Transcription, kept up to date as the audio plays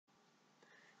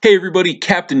Hey everybody,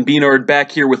 Captain B-Nard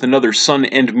back here with another Sun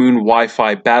and Moon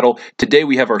Wi-Fi battle. Today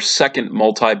we have our second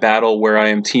multi-battle where I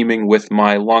am teaming with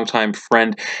my longtime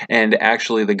friend and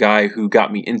actually the guy who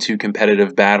got me into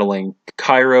competitive battling,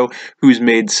 Cairo, who's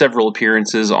made several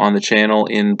appearances on the channel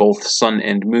in both Sun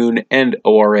and Moon and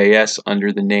ORAS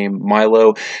under the name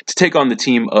Milo, to take on the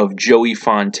team of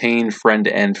JoeyFontaine, friend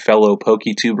and fellow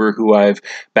PokeTuber who I've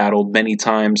battled many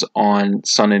times on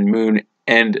Sun and Moon,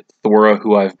 and Thora,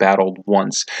 who I've battled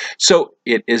once. So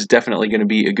it is definitely going to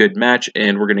be a good match,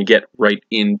 and we're going to get right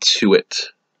into it.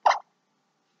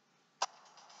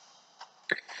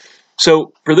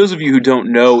 So, for those of you who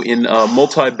don't know, in a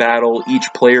multi-battle, each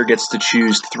player gets to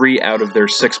choose 3 out of their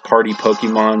 6 party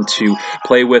Pokemon to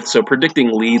play with, so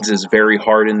predicting leads is very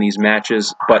hard in these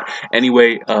matches. But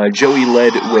anyway, Joey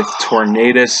led with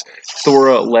Tornadus,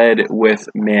 Thora led with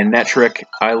Manectric,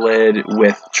 I led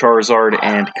with Charizard,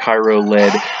 and Cairo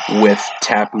led with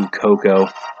Tapu Koko.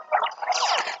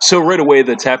 So right away,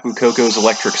 the Tapu Koko's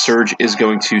Electric Surge is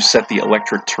going to set the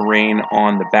electric terrain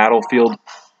on the battlefield.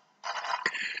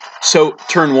 So,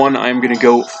 turn 1, I'm going to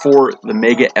go for the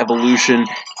Mega Evolution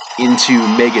into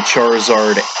Mega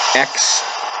Charizard X.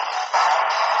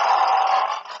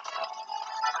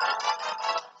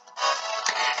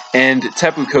 And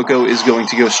Tapu Koko is going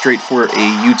to go straight for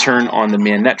a U-turn on the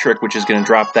Manectric, which is going to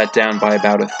drop that down by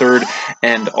about a third,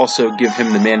 and also give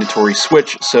him the mandatory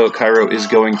switch. So Cairo is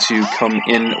going to come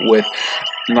in with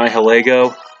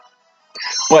Nihilego.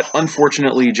 But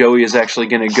unfortunately, Joey is actually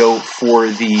going to go for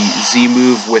the Z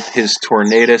move with his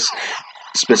Tornadus,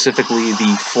 specifically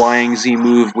the Flying Z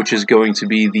move, which is going to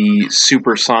be the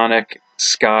Supersonic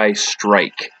Sky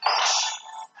Strike.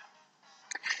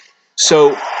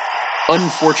 So,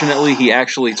 unfortunately, he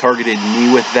actually targeted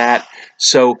me with that,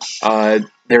 so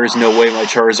there is no way my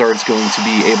Charizard is going to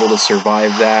be able to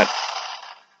survive that.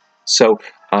 So,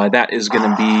 that is going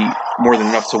to be more than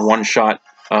enough to one-shot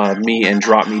me and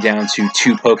drop me down to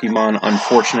 2 Pokemon,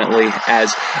 unfortunately,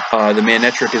 as the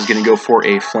Manectric is going to go for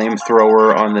a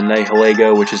Flamethrower on the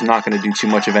Nihilego, which is not going to do too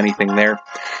much of anything there.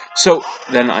 So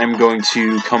then I'm going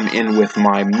to come in with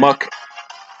my Muck,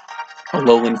 a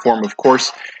Lowland form, of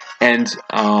course, and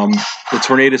the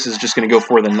Tornadus is just going to go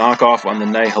for the knockoff on the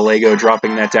Nihilego,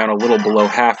 dropping that down a little below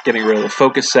half, getting rid of the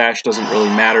Focus Sash. Doesn't really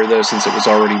matter, though, since it was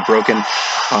already broken.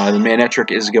 The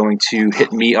Manectric is going to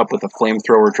hit me up with a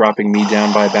Flamethrower, dropping me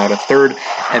down by about a third,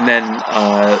 and then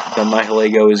the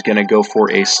Nihilego is going to go for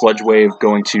a Sludge Wave,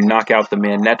 going to knock out the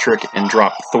Manectric and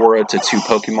drop Thora to 2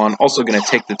 Pokemon. Also going to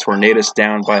take the Tornadus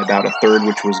down by about a third,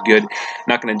 which was good.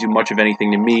 Not going to do much of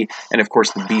anything to me, and of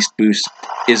course the Beast Boost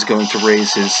is going to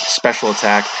raise his special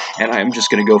attack, and I'm just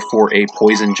going to go for a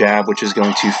Poison Jab, which is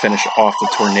going to finish off the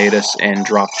Tornadus and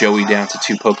drop Joey down to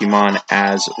 2 Pokemon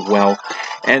as well.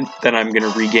 And then I'm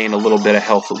going to regain a little bit of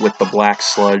health with the Black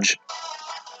Sludge.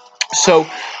 So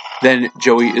then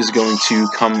Joey is going to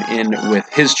come in with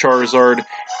his Charizard,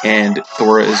 and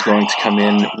Thora is going to come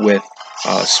in with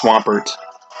Swampert.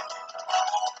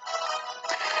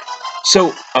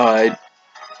 So,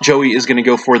 Joey is going to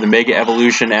go for the Mega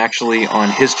Evolution, actually,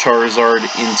 on his Charizard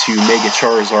into Mega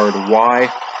Charizard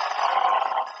Y.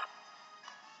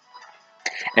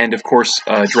 And, of course,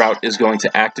 Drought is going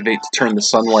to activate to turn the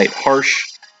Sunlight harsh.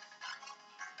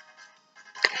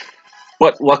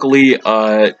 But, luckily,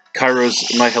 Cairo's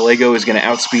Nihilego is going to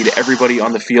outspeed everybody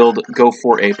on the field, go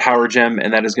for a Power Gem,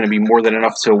 and that is going to be more than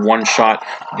enough to one-shot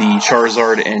the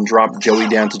Charizard and drop Joey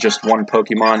down to just 1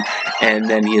 Pokemon. And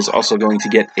then he is also going to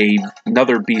get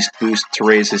another Beast Boost to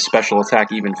raise his special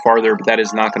attack even farther, but that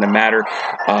is not going to matter,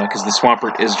 because the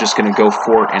Swampert is just going to go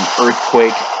for an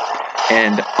Earthquake.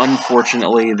 And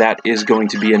unfortunately, that is going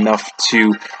to be enough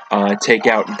to take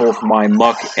out both my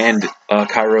Muck and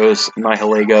Cairo's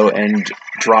Nihilego and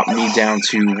drop me down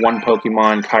to 1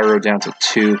 Pokemon, Cairo down to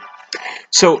 2.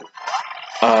 So,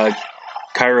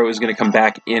 Cairo is going to come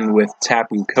back in with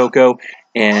Tapu Koko,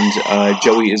 and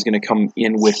Joey is going to come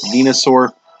in with Venusaur,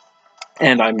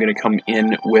 and I'm going to come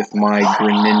in with my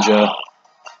Greninja.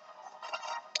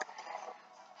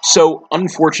 So,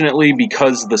 unfortunately,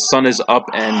 because the sun is up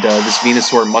and this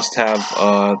Venusaur must have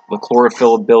the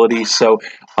Chlorophyll ability, so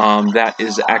that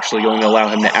is actually going to allow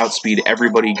him to outspeed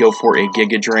everybody, go for a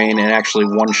Giga Drain, and actually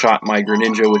one-shot my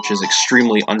Greninja, which is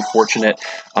extremely unfortunate.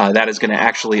 That is going to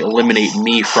actually eliminate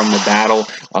me from the battle,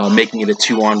 making it a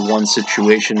 2-on-1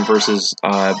 situation versus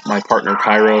my partner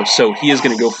Cairo. So he is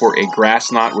going to go for a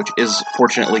Grass Knot, which is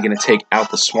fortunately going to take out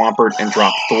the Swampert and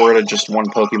drop Thora to just 1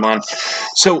 Pokemon.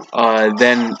 So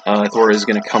then Thora is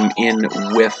going to come in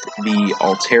with the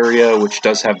Altaria, which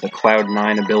does have the Cloud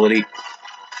 9 ability.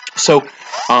 So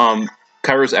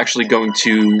Cairo's actually going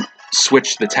to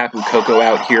switch the Tapu Koko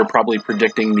out here, probably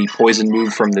predicting the poison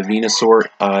move from the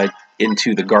Venusaur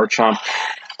into the Garchomp.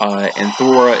 And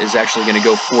Thora is actually going to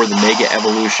go for the Mega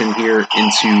Evolution here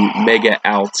into Mega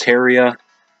Altaria.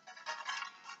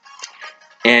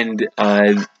 And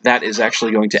that is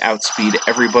actually going to outspeed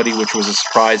everybody, which was a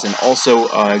surprise, and also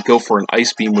go for an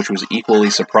Ice Beam, which was equally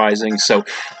surprising. So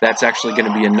that's actually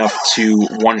going to be enough to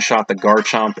one-shot the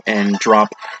Garchomp and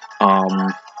drop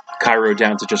Cairo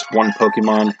down to just one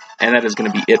Pokemon, and that is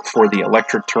going to be it for the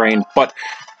electric terrain. But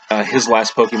his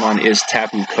last Pokemon is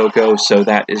Tapu Koko, so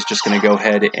that is just going to go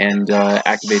ahead and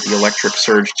activate the Electric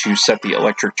Surge to set the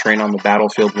electric terrain on the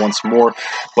battlefield once more,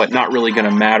 but not really going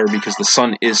to matter because the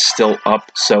sun is still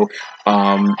up, so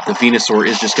the Venusaur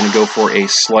is just going to go for a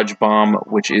Sludge Bomb,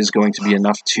 which is going to be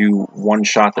enough to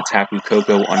one-shot the Tapu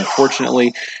Koko.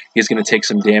 Unfortunately, he's going to take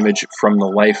some damage from the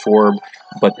Life Orb,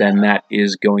 but then that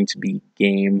is going to be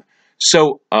game.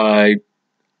 So,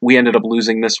 we ended up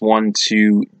losing this one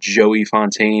to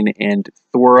JoeyFontaine and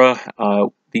Thora.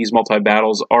 These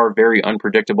multi-battles are very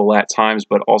unpredictable at times,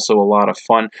 but also a lot of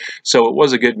fun. So it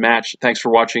was a good match. Thanks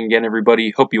for watching again, everybody.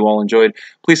 Hope you all enjoyed.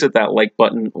 Please hit that like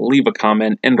button, leave a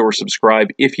comment, and or subscribe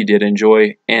if you did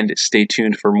enjoy, and stay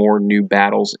tuned for more new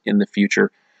battles in the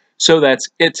future. So that's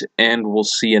it, and we'll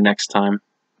see you next time.